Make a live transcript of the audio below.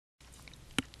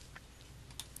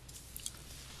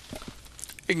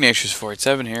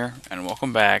Ignatius487 here, and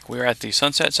welcome back. We're at the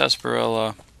Sunset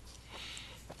Sarsaparilla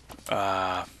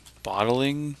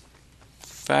bottling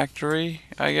factory,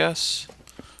 I guess,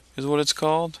 is what it's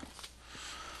called.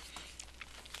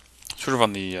 Sort of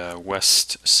on the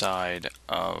west side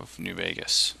of New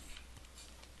Vegas.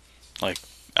 Like,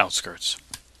 outskirts.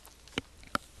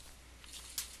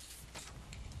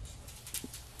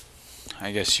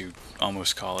 I guess you'd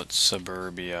almost call it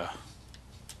suburbia.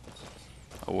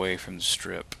 Away from the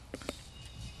strip.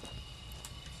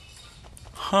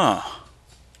 Huh.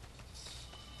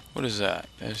 What is that?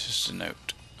 That's just a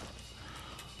note.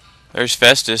 There's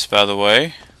Festus, by the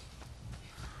way.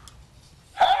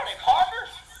 Howdy, partner.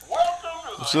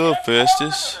 Welcome to What's the up,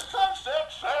 Festus?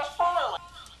 Sunset Sarsaparilla.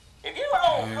 If you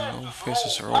and old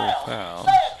Festus are old pals.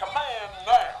 say a command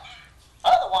now.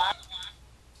 Otherwise,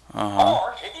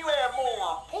 or if you have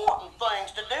more important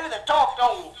things to do than talk to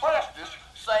old Festus,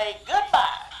 say goodbye.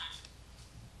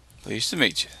 Pleased to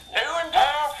meet you. New in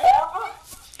town, partner.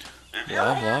 If Blah, you're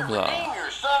blah, here to blah. redeem your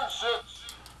sunset,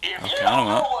 if I'll you count 'em don't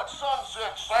know up. what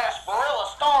Sunset Sarsaparilla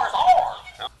stars are,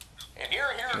 if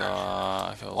you're here to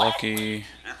I feel lucky.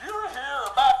 If you're here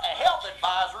about the health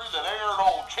advisory that aired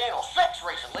on Channel 6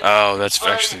 recently, Oh, that's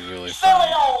say, actually really silly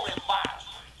funny. old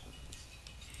advisory.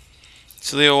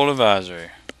 Silly old advisory.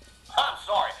 I'm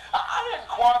sorry, I didn't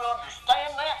quite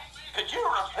understand that. Could you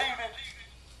repeat it?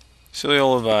 Silly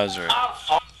old advisory. I'm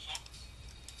sorry.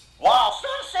 While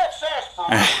Sunset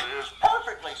Sarsaparilla is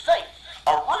perfectly safe,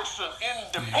 a recent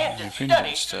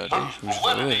independent study whose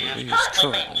validity is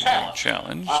currently being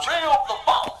challenged revealed the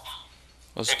following.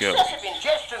 Let's go. Excessive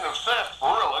ingestion of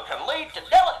sarsaparilla can lead to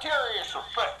deleterious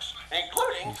effects,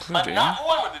 including but not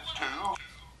limited to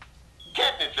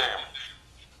kidney damage,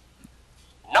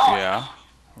 nausea, Yeah,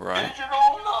 right.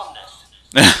 digital numbness,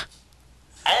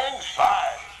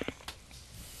 anxiety,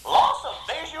 loss of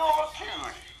visual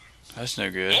acuity, That's no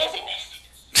good. dizziness,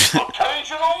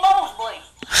 occasional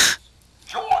nosebleeds,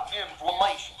 joint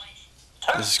inflammation,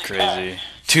 tooth This is decay, crazy.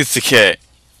 Tooth decay.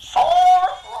 sore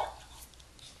throat,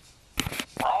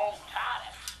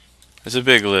 bronchitis, That's a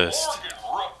big list. organ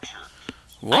rupture,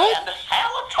 What? and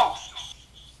halitosis.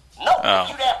 Note that Oh.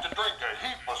 you'd have to drink a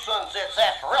heap of Sunset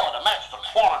Sarsaparilla to match the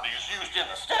quantities used in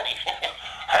the study.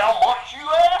 How much, you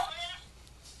ask?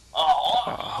 A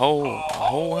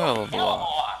whole hell of a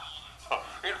lot.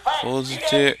 In fact, Full as a you'd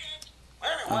tick.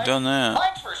 anyway, I've done that.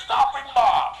 thanks for stopping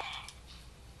by.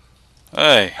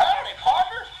 Hey, Howdy,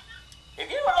 partner.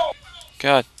 If you know,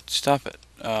 God, stop it.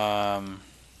 I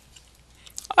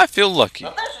feel lucky.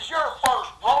 if this is your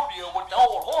first rodeo with the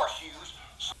old horseshoes,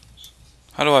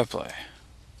 How do I play?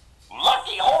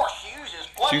 Lucky Horseshoes is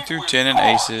 2 played through with 10 and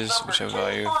cards aces, numbered which have a 2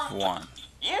 value of through 1.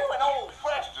 You and old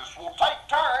Festus will take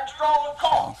turns drawing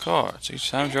cards. Cards.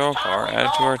 Each time draw a card, add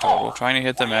it to our total, trying to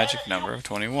hit the magic number of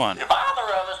 21. If either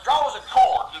of us draws a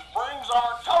card that brings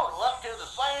our total up to the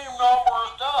same number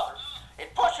as the other,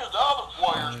 it pushes the other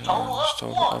player's total up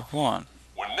Total 1. of 1.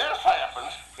 When this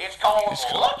happens, it's called It's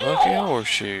called Lucky Lucky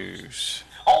Horseshoes. Horseshoes.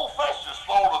 Old Festus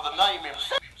thought of the name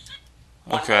himself.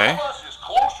 When Okay. one of us is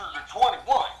closer to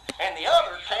 21 and the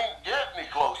other can't get any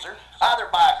closer, either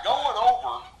by going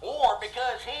over or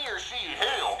because he or she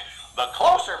held, the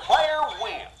closer player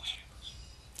wins.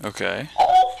 Okay.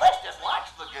 Old Festus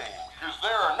likes the game because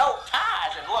there are no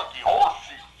ties in Lucky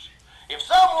Horseshoes. If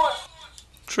someone's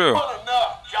True. put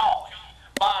enough jawing,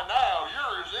 by now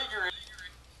you're as eager as...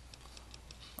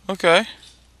 Okay.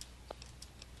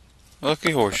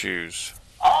 Lucky Horseshoes.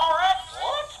 All right,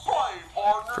 let's play,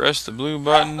 partner. Press the blue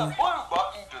Press button. the blue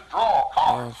button to draw a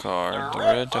Draw a card. card. The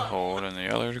red to hold and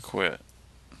the other to quit.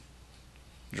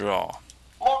 Draw.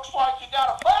 Looks like you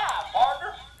got a 5,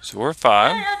 partner. So we're Yeah,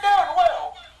 5. you're doing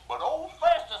well, but old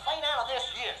Festus ain't out of this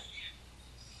yet.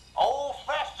 Old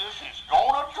Festus is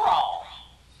gonna draw.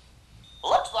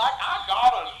 Looks like I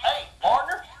got an 8,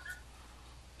 partner.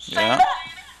 See Yeah.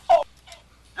 that? Oh,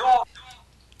 you're...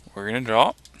 We're gonna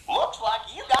draw. Looks like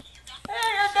you got... Yeah,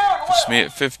 you're doing well. Puts me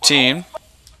at 15.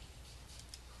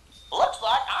 Looks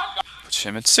like I got... Puts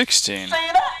him at 16. See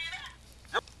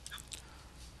that?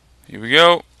 Here we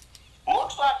go.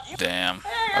 Looks like you... Damn.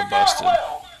 Yeah, you're I busted. doing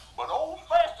well, but old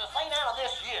Festus ain't out of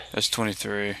this yet. That's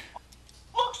 23.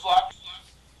 Looks like...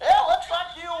 Yeah, looks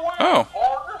like you win, Oh.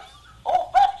 partner.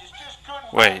 Old Festus just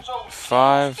couldn't Wait. find those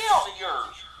 5, skills of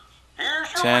yours.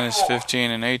 Here's your 10 is reward.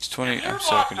 15, and 8 is 20. If I'm you'd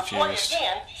so like to play confused.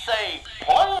 again, say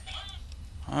play.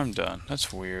 I'm done.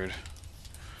 That's weird.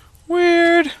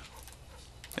 Weird.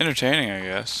 Entertaining, I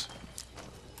guess.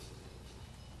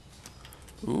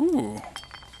 Ooh.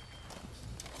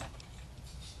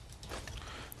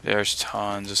 There's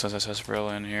tons of Sunset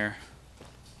Sarsaparilla in here.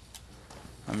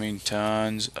 I mean,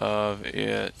 tons of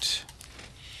it.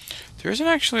 There isn't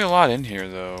actually a lot in here,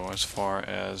 though, as far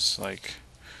as, like,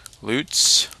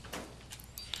 loots.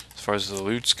 As far as the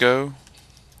loots go.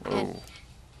 Whoa.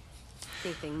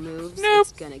 Anything moves, Nope.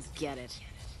 it's gonna get it.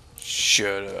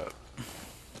 Shut up.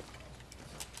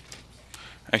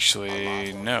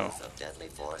 Actually, no. Use of deadly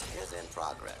force is in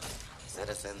progress.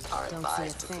 Citizens are Don't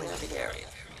advised see to a clear thing. the area.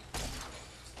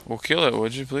 Well, kill it,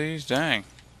 would you please? Dang.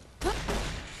 Let's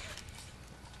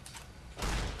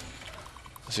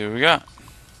see what we got.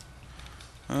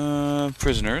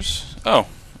 Prisoners. Oh,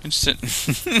 instant.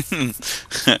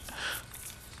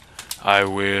 I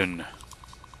win.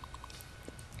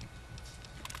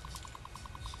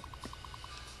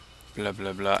 Blah,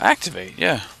 blah, blah. Activate,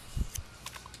 yeah.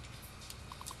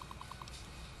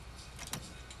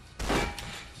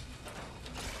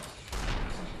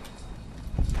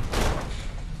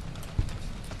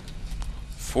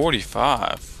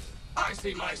 $45. I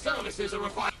see my services are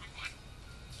required.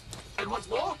 And what's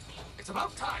more, it's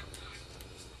about time.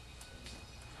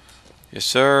 Yes,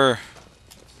 sir.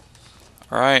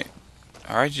 Alright.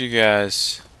 Alright, you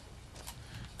guys.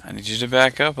 I need you to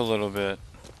back up a little bit.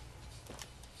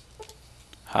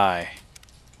 Hi.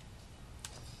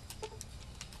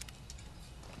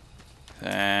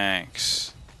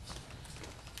 Thanks.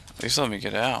 At least let me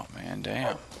get out, man.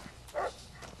 Damn.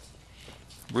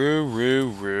 Roo, roo,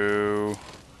 roo.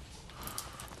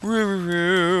 Roo, roo,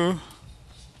 roo.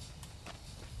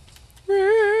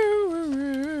 Roo, roo,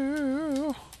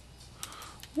 roo.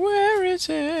 Where is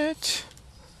it?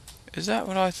 Is that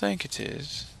what I think it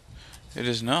is? It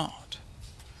is not.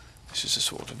 This is a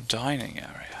sort of dining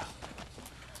area.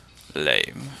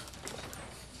 Lame.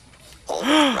 Hold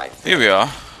it right Here we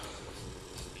are.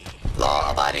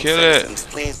 Law-abiding Kill it. citizens,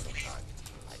 please.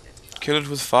 Kill it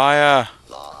with fire.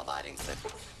 Law-abiding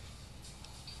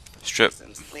Strip.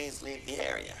 citizens, please leave the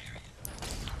area.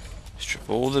 Strip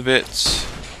all the bits.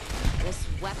 This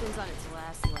weapon's on its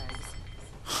last legs.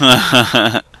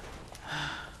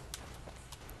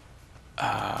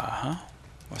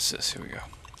 What's this? Here we go.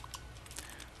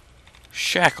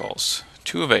 Shackles.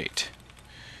 2 of 8.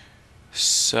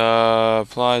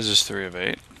 Supplies is 3 of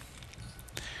 8.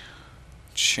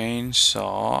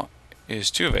 Chainsaw is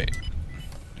 2 of 8.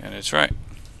 And it's right.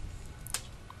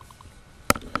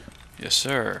 Yes,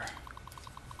 sir.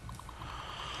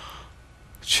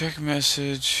 Check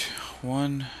message.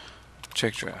 1.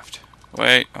 Check draft.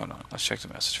 Wait, hold on. Let's check the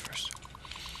message first.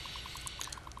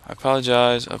 I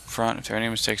apologize up front if there are any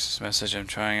mistakes in this message. I'm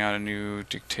trying out a new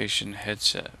dictation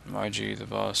headset. Margie, the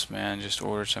boss man, just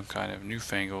ordered some kind of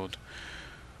newfangled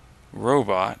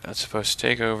robot that's supposed to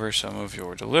take over some of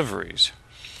your deliveries.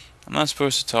 I'm not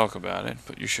supposed to talk about it,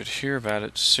 but you should hear about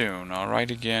it soon. I'll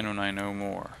write again when I know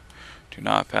more. Do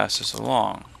not pass this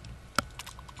along.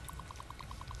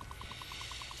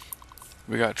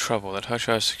 We got trouble. That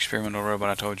hush-hush experimental robot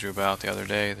I told you about the other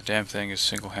day, the damn thing is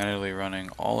single-handedly running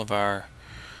all of our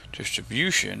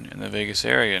distribution in the Vegas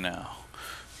area now.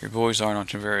 Your boys aren't on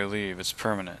temporary leave. It's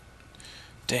permanent.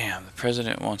 Damn, the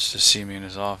president wants to see me in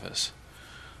his office.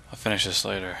 I'll finish this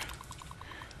later.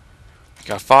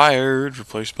 Got fired,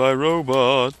 replaced by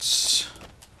robots.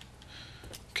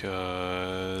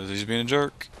 'Cause he's being a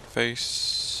jerk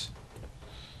face.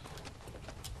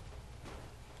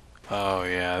 Oh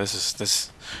yeah, this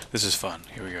is fun.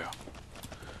 Here we go.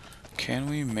 Can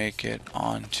we make it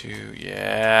onto?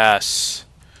 Yes.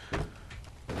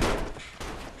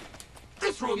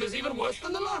 This room is even worse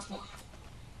than the last one.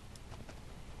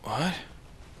 What?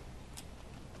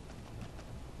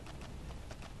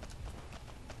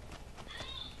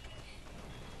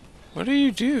 What do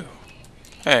you do?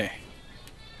 Hey.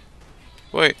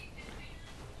 Wait.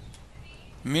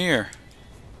 Mirror.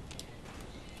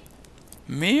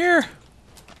 Mirror?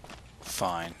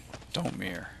 Fine. Don't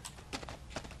mirror.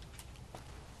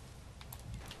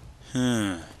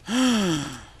 I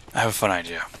have a fun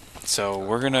idea. So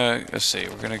we're gonna, let's see,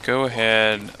 we're gonna go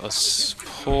ahead, let's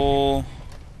pull,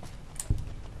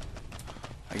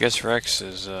 I guess Rex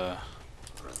is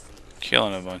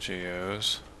killing a bunch of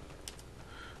yos.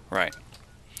 Right.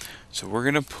 So we're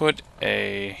gonna put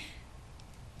a,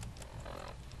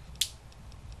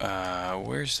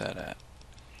 where's that at?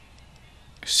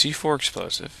 C4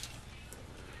 explosive.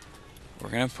 We're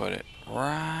gonna put it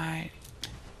right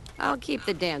I'll keep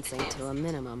the dancing to a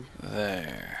minimum.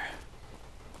 there.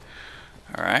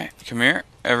 Alright, come here,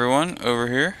 everyone, over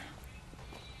here.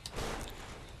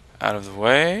 Out of the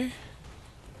way.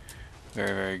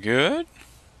 Very, very good.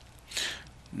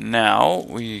 Now,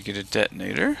 we get a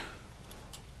detonator.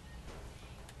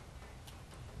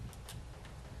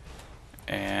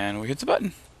 And we hit the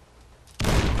button.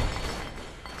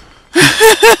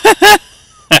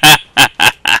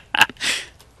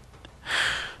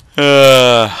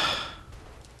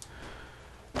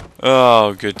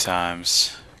 Oh, good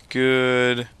times.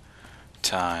 Good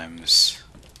times.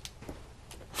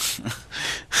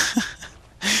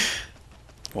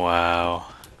 Wow.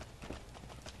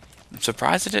 I'm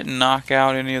surprised it didn't knock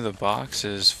out any of the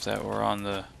boxes that were on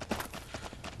the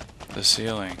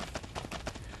ceiling.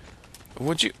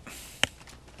 Would you...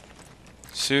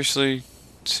 Seriously,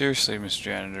 Miss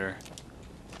Janitor.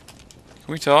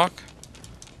 Can we talk?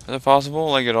 Is that possible?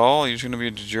 Like at all? You're just gonna be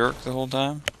a jerk the whole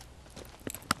time?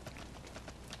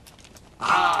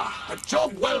 Ah, a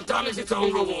job well done is its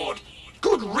own reward.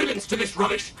 Good riddance to this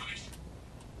rubbish.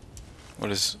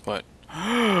 What?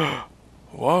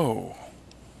 Whoa.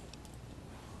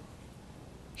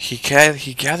 He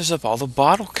gathers up all the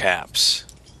bottle caps.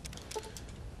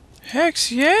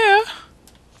 Heck yeah!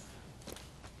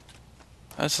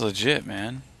 That's legit,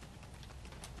 man.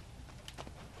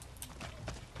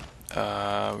 We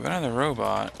got another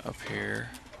robot up here.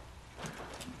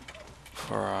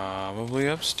 Probably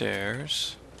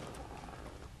upstairs.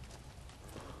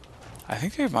 I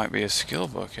think there might be a skill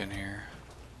book in here.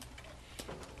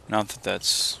 Not that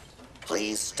that's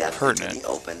Please step pertinent. into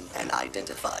the open and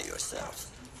identify yourself.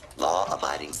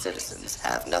 Law-abiding citizens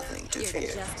have nothing to You're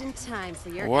fear. just in time for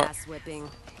your What? ass whipping.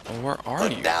 Well, where are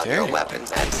Put you? down There your you are.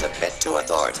 weapons and submit to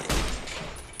authority.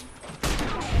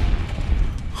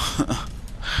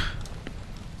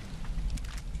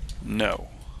 No.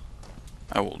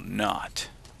 I will not.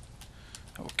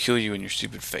 I will kill you in your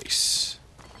stupid face.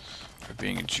 For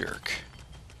being a jerk.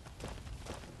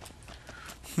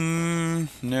 No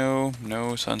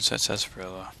Sunset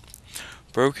Sarsaparilla.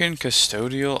 Broken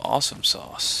Custodial Awesome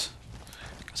Sauce.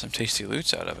 Got some tasty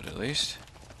loots out of it, at least.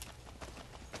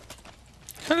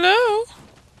 Hello?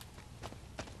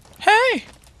 Hey!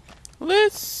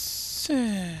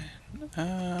 Listen.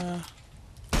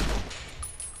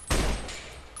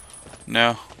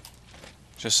 No.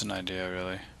 Just an idea,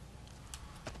 really.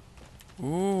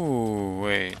 Ooh,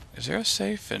 wait. Is there a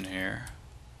safe in here?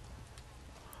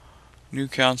 New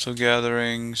council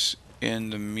gatherings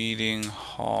in the meeting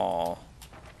hall.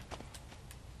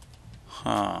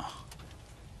 Huh.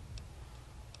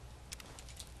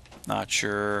 Not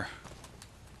sure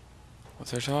what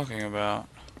they're talking about.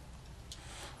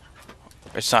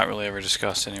 It's not really ever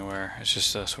discussed anywhere. It's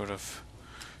just a sort of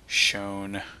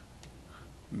shown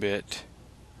bit.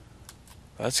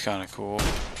 That's kind of cool.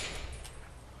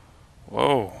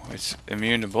 Whoa, it's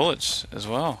immune to bullets as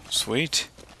well. Sweet.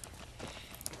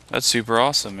 That's super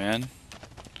awesome, man.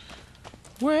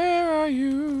 Where are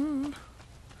you?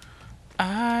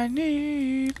 I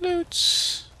need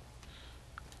loots.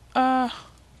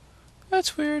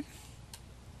 That's weird.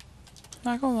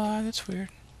 Not gonna lie, that's weird.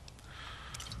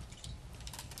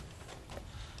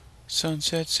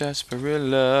 Sunset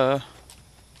Sarsaparilla.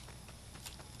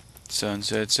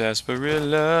 Sunset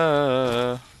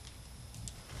Sarsaparilla.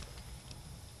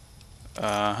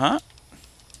 Uh-huh.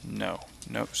 No.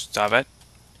 Nope. Stop it.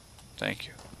 Thank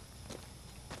you.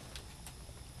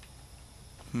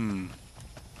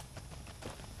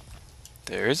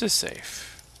 There is a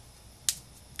safe.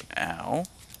 Ow.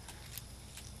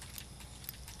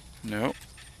 Nope.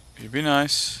 You be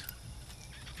nice.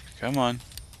 Come on.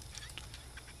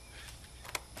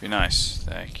 Be nice.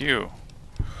 Thank you.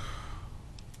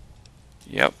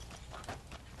 Yep.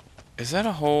 Is that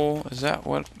a hole? Is that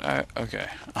what I... Okay.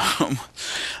 I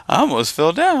almost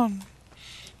fell down.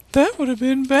 That would have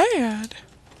been bad.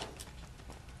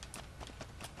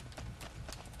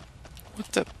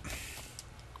 What the...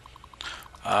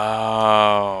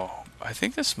 Oh. I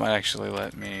think this might actually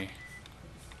let me...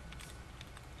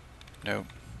 Nope.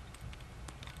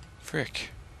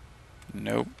 Frick.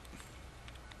 Nope.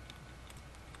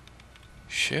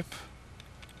 Ship?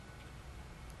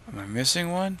 Am I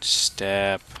missing one?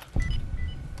 Step.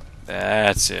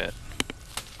 That's it.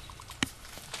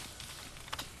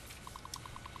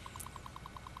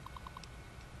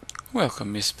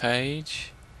 Welcome, Miss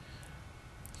Page.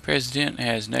 President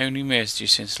has no new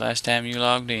messages since last time you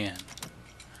logged in.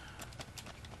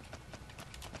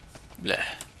 Blah.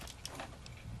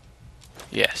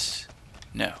 Yes.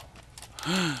 No.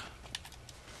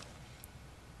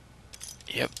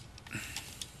 Yep.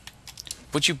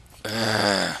 Would you...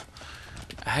 I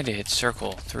had to hit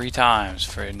circle 3 times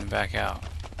for it to back out.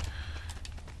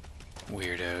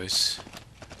 Weirdos.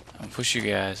 I'm gonna push you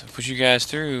guys. I'll push you guys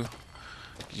through.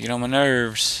 You get on my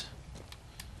nerves.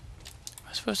 Am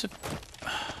I supposed to...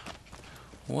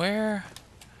 Where?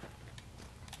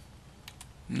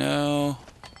 No.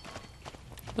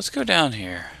 Let's go down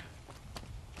here.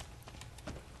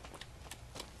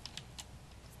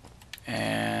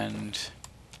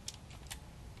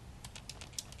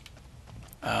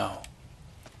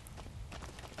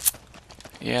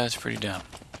 Yeah, that's pretty dumb.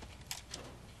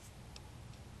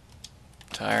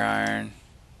 Tire iron.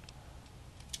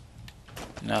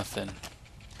 Nothing.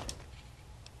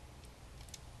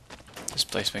 This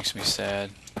place makes me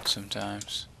sad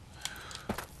sometimes.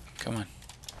 Come on.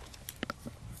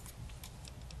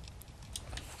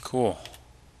 Cool.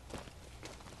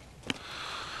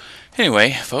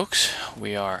 Anyway, folks,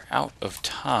 we are out of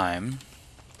time.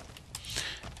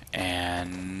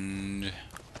 And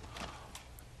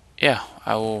yeah,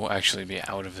 I will actually be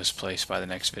out of this place by the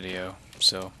next video.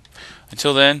 So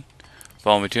until then,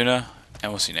 follow me, Tuna,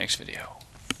 and we'll see you next video.